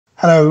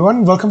Hello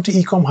everyone, welcome to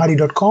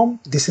eComHardy.com.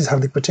 This is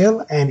Hardik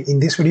Patel, and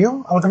in this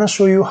video I'm going to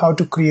show you how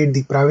to create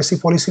the privacy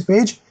policy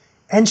page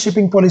and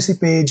shipping policy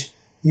page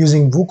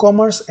using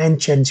Woocommerce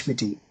and Chat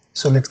GPT.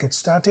 So let's get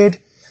started.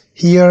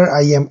 Here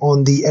I am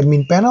on the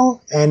admin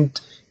panel, and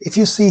if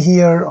you see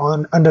here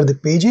under the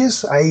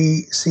pages, I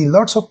see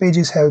lots of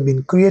pages have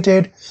been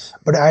created,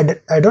 but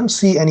I don't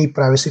see any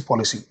privacy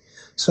policy.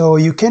 So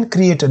you can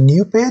create a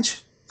new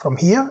page from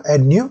here,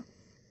 add new,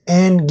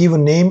 and give a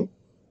name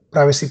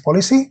privacy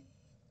policy.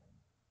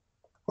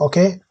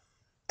 Okay,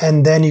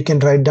 and then you can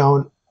write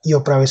down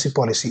your privacy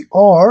policy,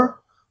 or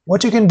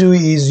what you can do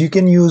is you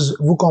can use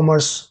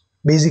WooCommerce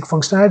basic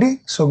functionality.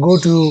 So go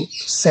to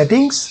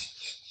settings,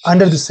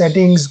 under the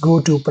settings go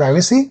to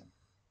privacy.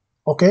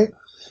 Okay,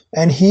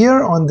 and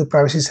here on the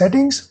privacy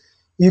settings,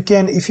 you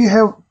can, if you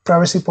have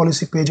privacy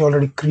policy page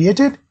already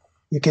created,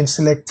 you can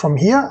select from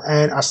here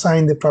and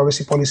assign the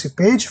privacy policy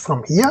page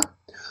from here.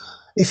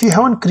 If you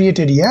haven't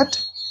created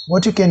yet,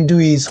 what you can do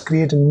is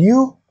create a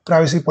new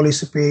privacy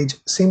policy page.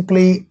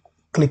 Simply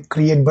click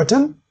create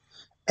button,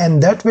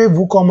 and that way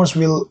WooCommerce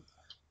will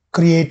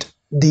create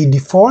the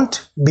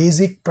default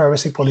basic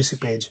privacy policy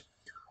page.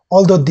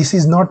 Although this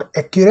is not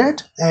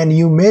accurate and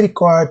you may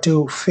require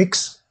to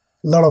fix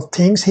a lot of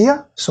things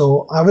here,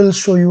 so I will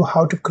show you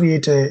how to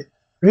create a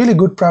really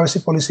good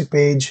privacy policy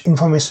page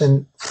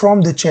information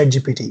from the Chat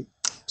GPT.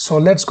 So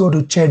let's go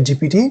to Chat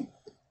GPT,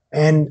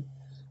 and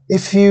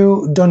if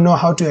you don't know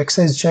how to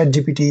access Chat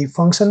GPT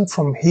function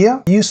from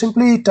here, you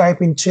simply type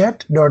in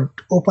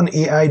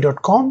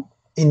chat.openai.com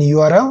in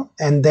URL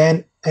and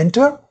then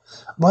enter.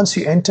 Once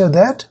you enter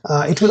that,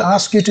 it will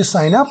ask you to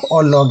sign up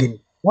or log in.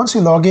 Once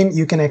you log in,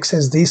 you can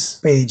access this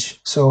page.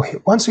 So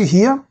once you're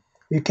here,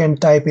 you can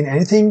type in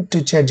anything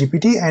to Chat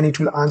GPT and it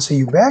will answer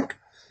you back.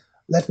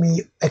 Let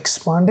me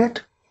expand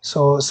it.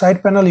 So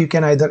side panel, you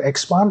can either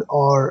expand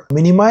or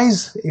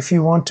minimize. If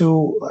you want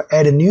to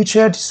add a new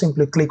chat,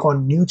 simply click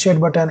on new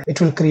chat button.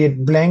 It will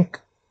create blank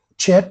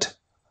chat.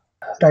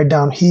 Right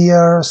down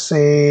here,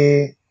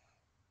 say,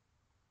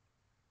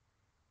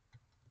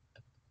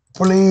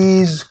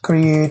 please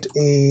create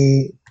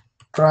a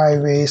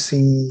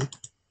privacy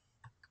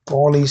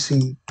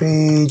policy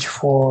page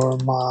for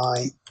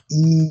my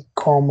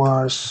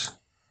e-commerce.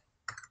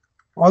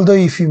 Although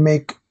if you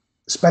make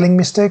spelling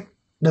mistake,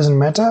 doesn't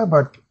matter,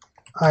 but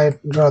I'd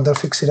rather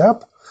fix it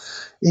up.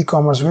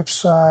 E-commerce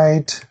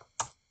website,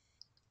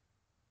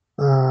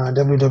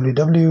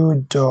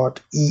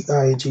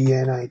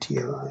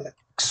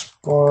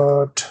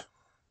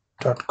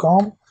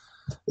 www.eignitlexpert.com.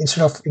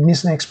 Instead of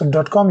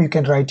ignitionexpert.com, you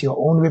can write your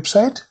own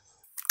website.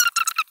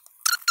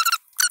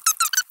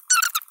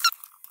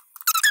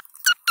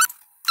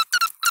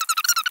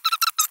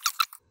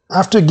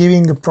 After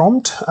giving a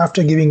prompt,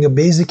 after giving a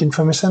basic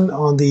information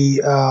on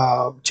the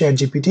Chat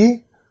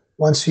GPT,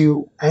 once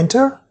you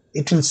enter,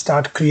 it will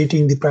start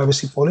creating the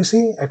privacy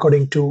policy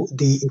according to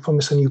the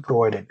information you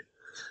provided.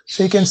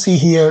 So you can see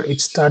here it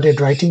started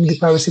writing the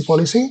privacy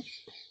policy,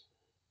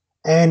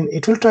 and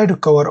it will try to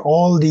cover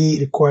all the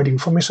required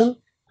information.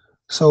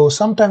 So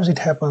sometimes it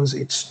happens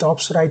it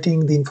stops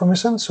writing the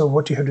information. So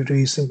what you have to do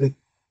is simply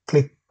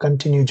click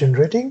continue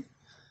generating,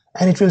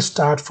 and it will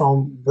start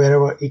from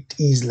wherever it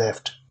is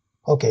left.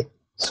 Okay,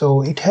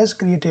 so it has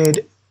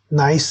created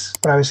nice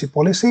privacy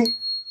policy.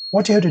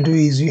 What you have to do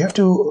is you have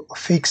to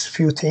fix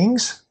few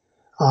things.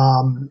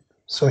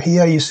 So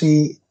here you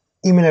see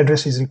email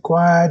address is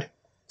required,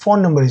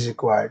 phone number is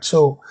required.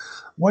 So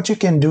what you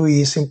can do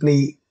is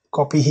simply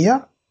copy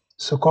here.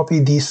 So copy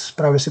this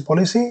privacy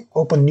policy,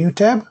 open new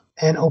tab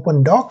and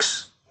open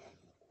docs.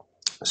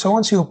 So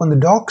once you open the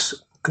docs,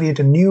 create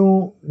a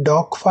new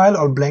doc file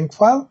or blank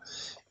file,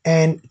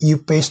 and you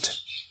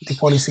paste the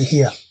policy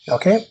here.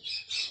 Okay.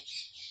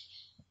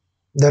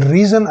 The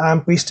reason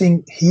I'm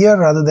pasting here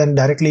rather than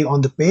directly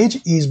on the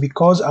page is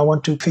because I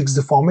want to fix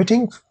the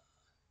formatting.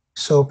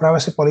 So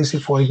privacy policy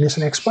for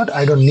Ignition Expert,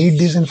 I don't need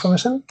this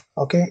information.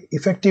 Okay,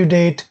 effective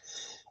date,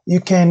 you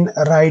can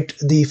write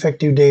the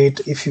effective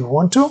date if you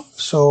want to.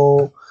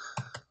 So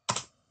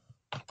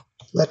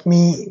let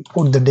me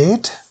put the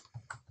date.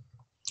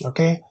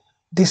 Okay,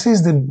 this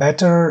is the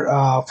better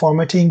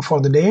formatting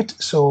for the date,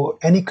 so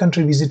any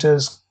country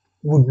visitors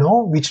would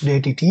know which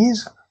date it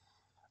is,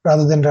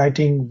 rather than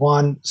writing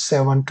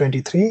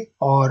 1/7/23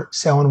 or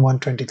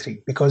 7/1/23,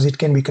 because it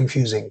can be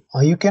confusing.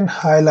 You can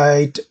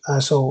highlight,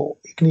 so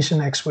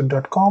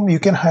ignitionexpert.com, you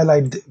can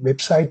highlight the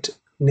website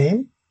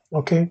name.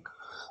 Okay,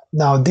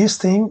 now this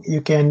thing you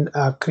can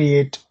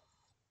create,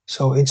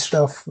 so instead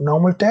of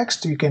normal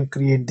text, you can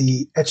create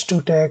the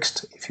H2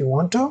 text if you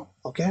want to.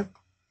 Okay,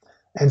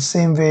 and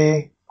same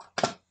way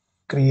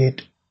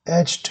create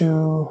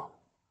H2.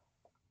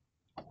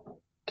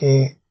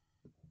 Okay,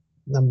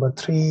 number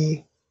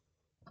 3,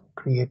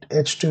 create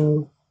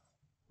H2.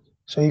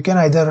 So you can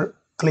either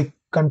click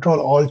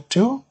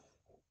Ctrl+Alt+2,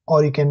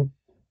 or you can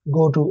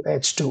go to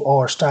H2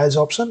 or styles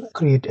option,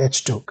 create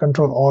H2,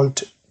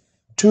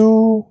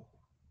 Ctrl+Alt+2.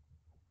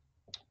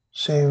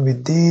 Same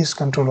with this,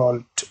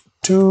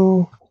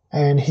 Ctrl+Alt+2,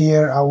 and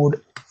here I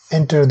would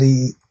enter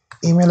the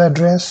email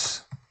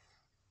address.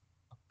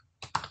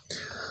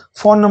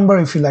 Phone number,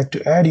 if you like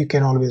to add, you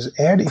can always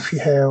add if you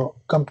have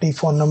company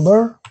phone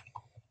number,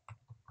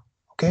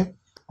 okay,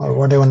 or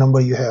whatever number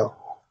you have,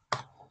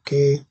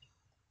 okay.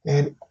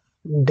 And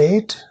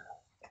date,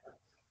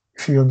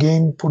 if you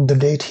again put the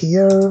date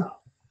here.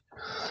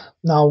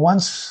 Now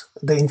once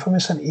the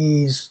information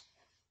is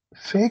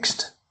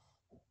fixed,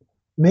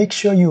 make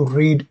sure you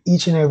read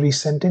each and every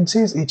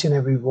sentences, each and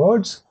every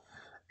words,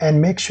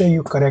 and make sure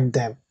you correct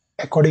them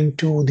according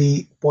to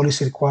the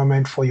policy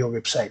requirement for your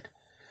website.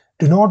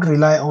 Do not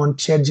rely on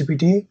Chat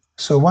GPT.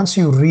 So once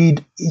you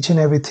read each and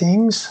every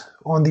things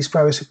on this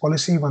privacy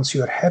policy, once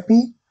you are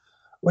happy,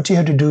 what you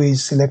have to do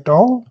is select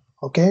all,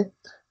 okay,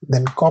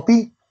 then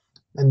copy,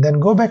 and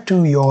then go back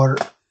to your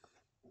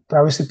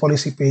privacy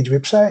policy page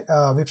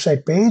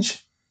website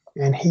page,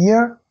 and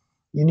here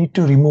you need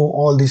to remove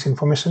all this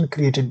information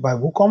created by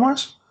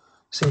WooCommerce.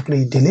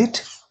 Simply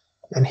delete,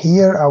 and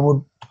here I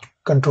would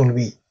Control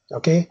V.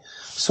 Okay,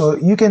 so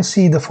you can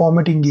see the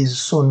formatting is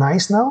so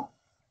nice now.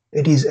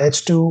 It is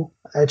H2,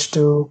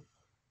 H2,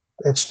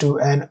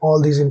 H2, and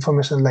all this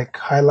information like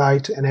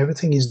highlight and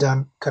everything is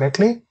done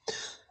correctly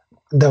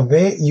the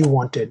way you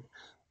wanted.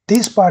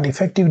 This part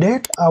effective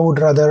date, I would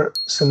rather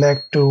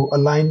select to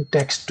align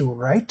text to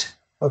right.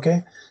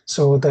 Okay,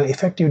 so the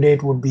effective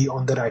date would be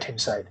on the right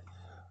hand side.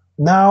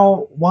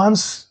 Now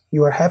once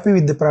you are happy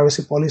with the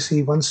privacy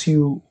policy, once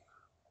you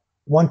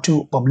want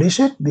to publish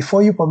it,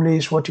 before you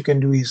publish, what you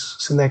can do is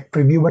select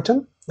preview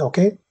button.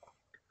 Okay,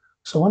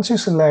 so once you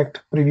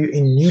select preview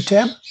in new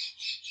tab,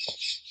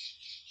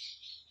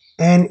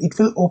 and it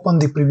will open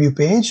the preview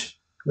page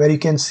where you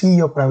can see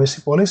your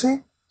privacy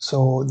policy.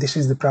 So this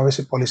is the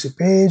privacy policy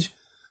page.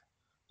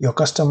 Your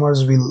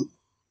customers will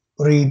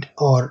read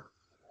or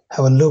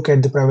have a look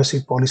at the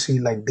privacy policy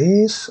like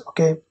this.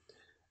 Okay,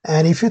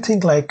 and if you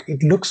think like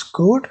it looks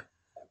good,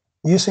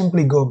 you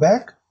simply go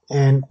back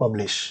and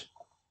publish.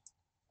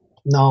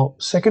 Now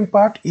second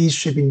part is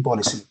shipping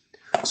policy.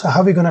 So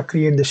how are we gonna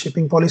create the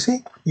shipping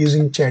policy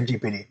using Chat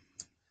GPT?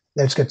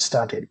 Let's get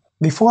started.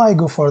 Before I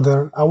go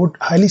further, I would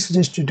highly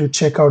suggest you to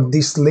check out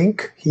this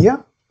link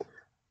here.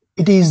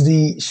 It is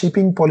the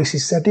shipping policy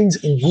settings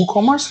in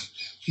WooCommerce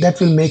that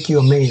will make you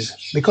amazed,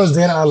 because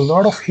there are a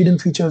lot of hidden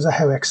features I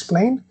have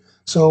explained.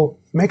 So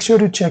make sure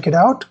to check it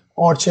out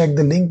or check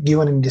the link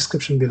given in the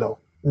description below.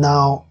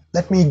 Now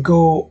let me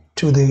go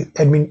to the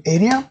admin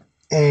area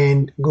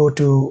and go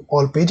to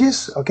all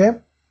pages.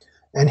 Okay,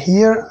 and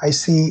here I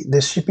see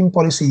the shipping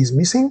policy is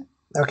missing.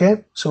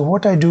 Okay, so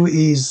what I do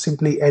is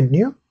simply add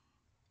new,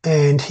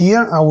 and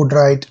here I would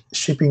write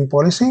shipping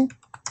policy.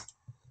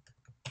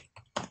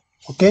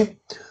 Okay,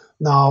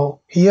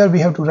 now here we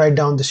have to write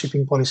down the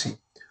shipping policy.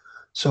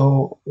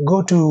 So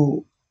go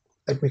to,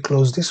 let me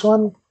close this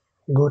one,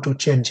 go to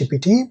Chat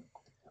GPT,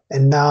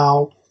 and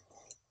now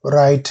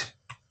write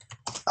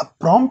a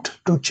prompt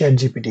to Chat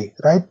GPT.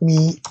 Write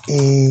me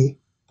a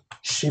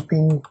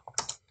shipping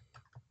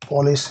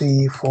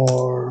policy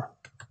for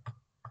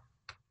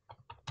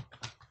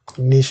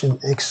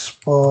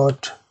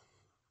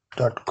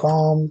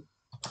nationexpert.com.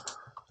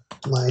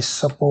 My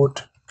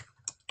support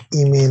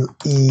email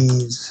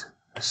is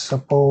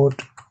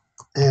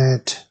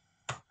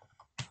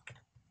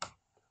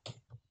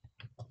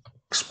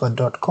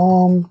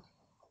support@expert.com.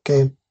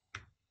 Okay,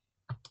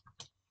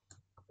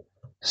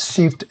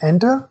 shift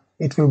enter,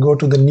 it will go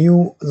to the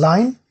new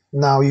line.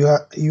 Now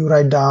you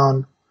write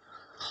down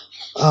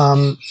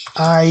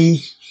I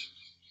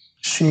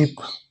ship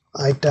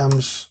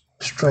items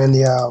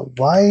Australia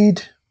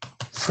wide,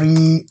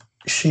 free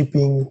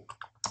shipping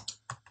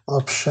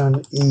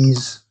option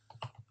is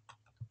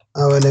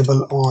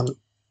available on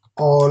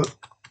all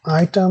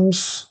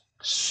items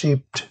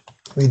shipped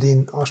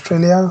within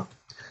Australia.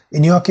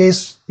 In your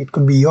case, it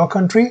could be your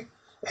country,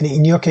 and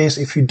in your case,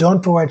 if you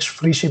don't provide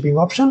free shipping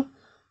option,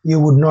 you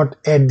would not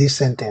add this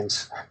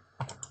sentence.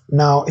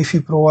 Now if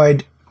you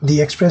provide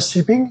the express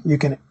shipping, you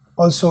can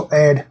also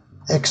add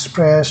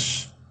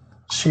express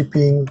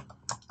shipping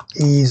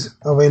is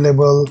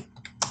available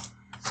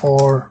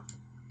for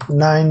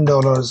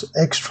 $9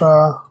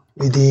 extra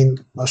within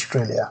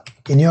Australia.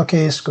 In your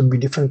case, could be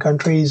different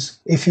countries.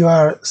 If you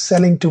are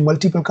selling to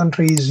multiple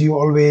countries, you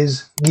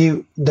always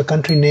give the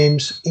country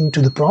names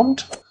into the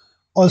prompt.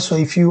 Also,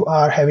 if you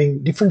are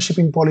having different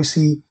shipping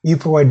policy, you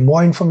provide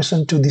more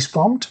information to this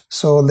prompt.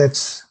 So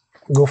let's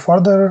go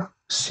further.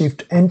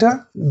 Shift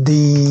enter.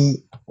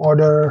 The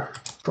order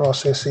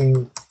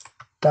processing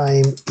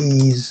time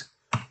is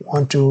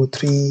 1 to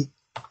 3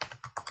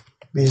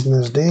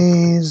 business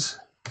days.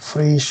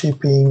 Free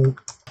shipping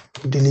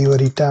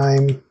delivery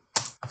time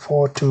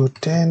 4 to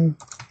 10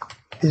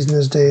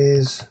 business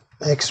days.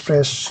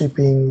 Express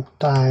shipping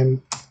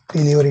time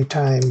delivery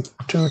time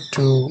 2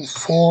 to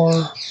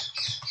 4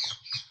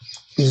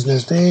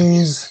 business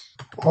days.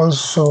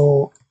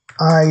 Also,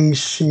 I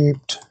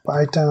shipped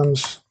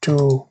items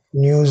to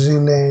New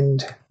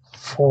Zealand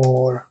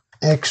for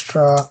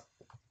extra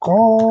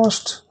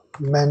cost.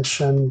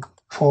 Mention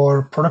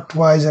for product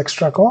wise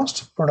extra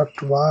cost.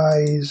 Product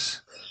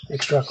wise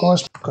extra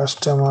cost.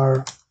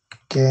 Customer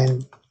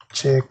can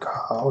check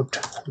out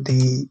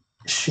the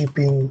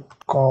shipping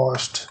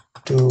cost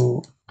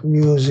to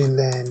New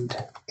Zealand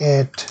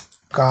at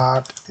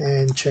cart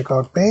and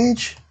checkout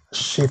page.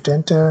 Shift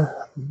enter.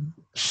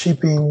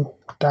 Shipping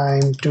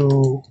time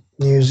to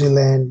New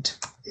Zealand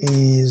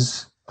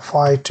is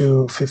 5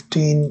 to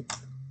 15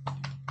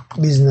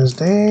 business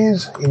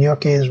days. In your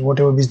case,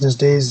 whatever business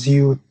days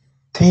you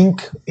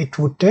think it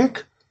would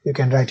take, you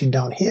can write it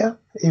down here.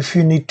 If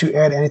you need to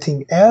add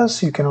anything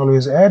else, you can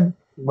always add,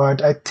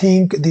 but I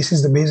think this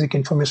is the basic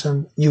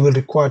information you will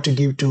require to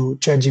give to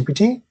Chat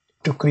GPT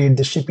to create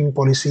the shipping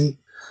policy.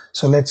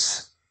 So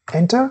let's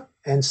enter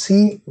and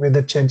see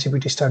whether Chat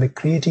GPT started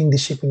creating the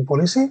shipping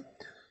policy.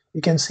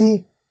 You can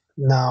see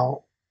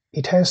now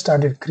it has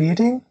started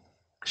creating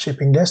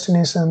shipping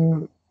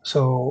destination.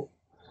 So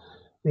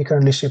we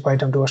currently ship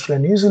item to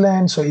Australia and New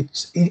Zealand. So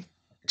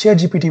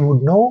ChatGPT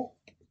would know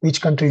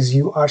which countries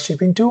you are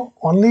shipping to.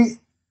 Only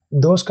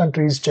those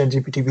countries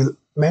ChatGPT will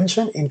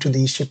mention into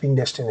the shipping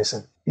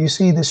destination. You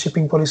see the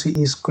shipping policy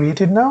is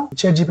created now.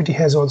 ChatGPT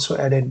has also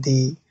added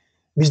the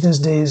business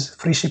days,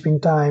 free shipping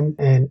time,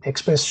 and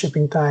express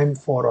shipping time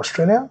for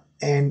Australia.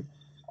 And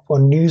for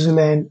New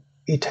Zealand,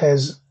 it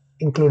has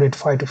included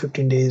 5 to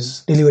 15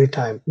 days delivery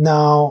time.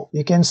 Now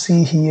you can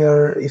see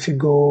here, if you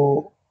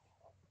go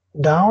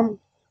down,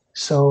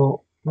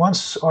 so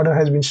once order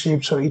has been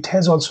shipped, so it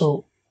has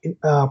also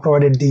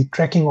provided the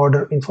tracking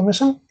order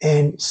information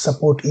and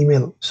support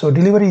email. So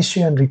delivery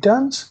issue and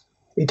returns,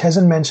 it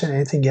hasn't mentioned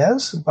anything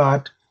else,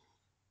 but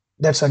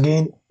that's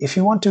again, if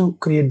you want to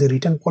create the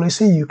return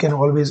policy, you can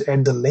always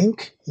add the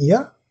link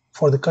here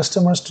for the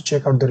customers to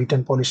check out the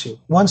return policy.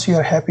 Once you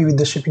are happy with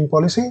the shipping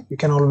policy, you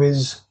can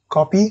always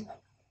copy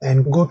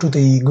and go to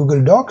the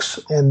Google Docs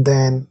and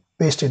then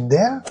paste it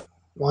there.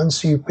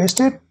 Once you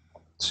paste it,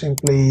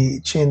 simply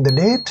change the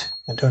date.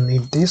 I don't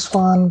need this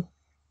one.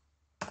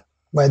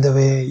 By the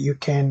way, you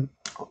can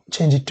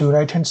change it to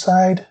right hand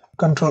side.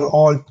 Control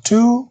Alt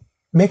 2.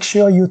 Make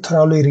sure you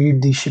thoroughly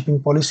read the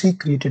shipping policy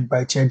created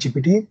by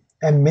ChatGPT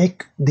and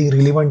make the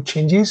relevant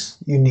changes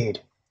you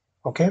need.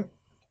 Okay.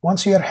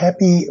 Once you are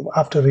happy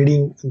after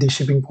reading the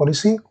shipping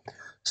policy,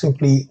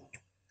 simply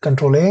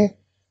Control A,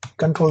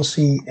 Control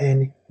C,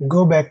 and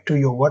go back to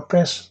your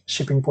WordPress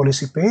shipping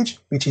policy page,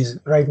 which is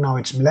right now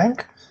it's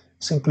blank.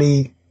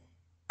 Simply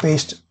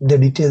paste the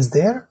details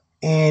there,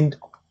 and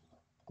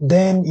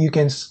then you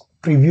can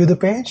preview the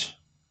page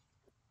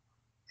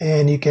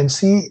and you can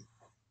see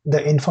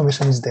the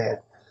information is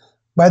there.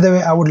 By the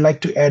way, I would like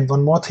to add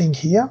one more thing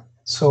here.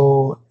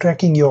 So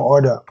tracking your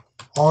order.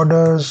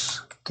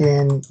 Orders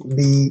can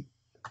be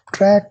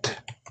tracked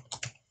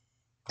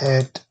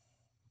at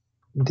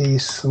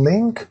this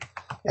link,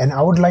 and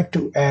I would like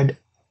to add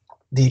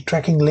the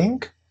tracking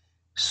link.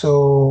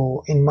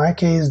 So in my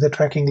case, the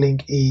tracking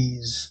link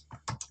is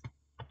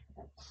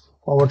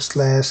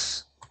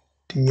 /TRACK/DER.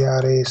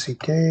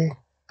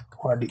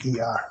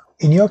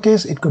 In your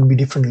case, it could be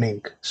different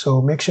link.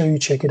 So make sure you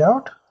check it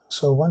out.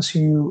 So once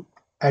you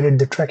added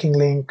the tracking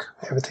link,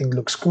 everything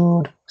looks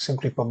good,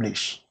 simply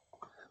publish.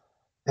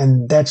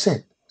 And that's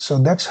it. So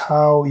that's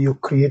how you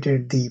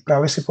created the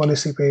privacy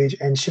policy page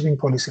and shipping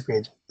policy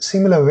page.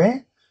 Similar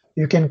way,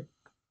 you can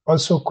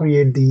also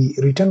create the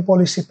return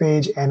policy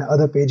page and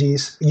other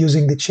pages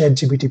using the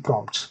ChatGPT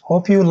prompts.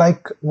 Hope you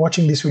like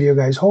watching this video,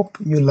 guys. Hope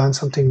you learned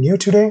something new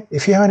today.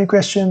 If you have any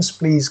questions,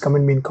 please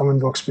comment me in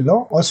comment box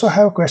below. Also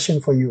have a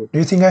question for you. Do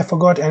you think I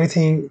forgot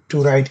anything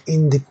to write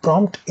in the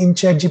prompt in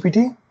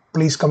ChatGPT?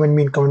 Please comment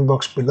me in comment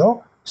box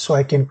below so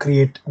I can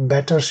create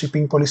better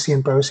shipping policy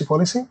and privacy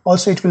policy.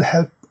 Also, it will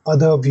help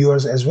other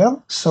viewers as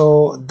well.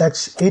 So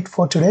that's it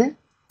for today.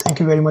 Thank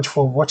you very much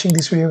for watching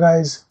this video,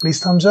 guys. Please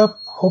thumbs up.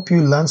 Hope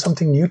you learned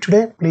something new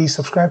today. Please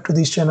subscribe to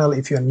this channel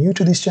if you are new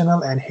to this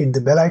channel and hit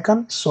the bell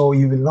icon so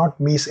you will not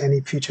miss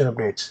any future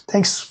updates.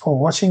 Thanks for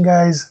watching,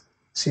 guys.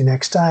 See you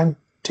next time.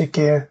 Take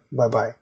care. Bye bye.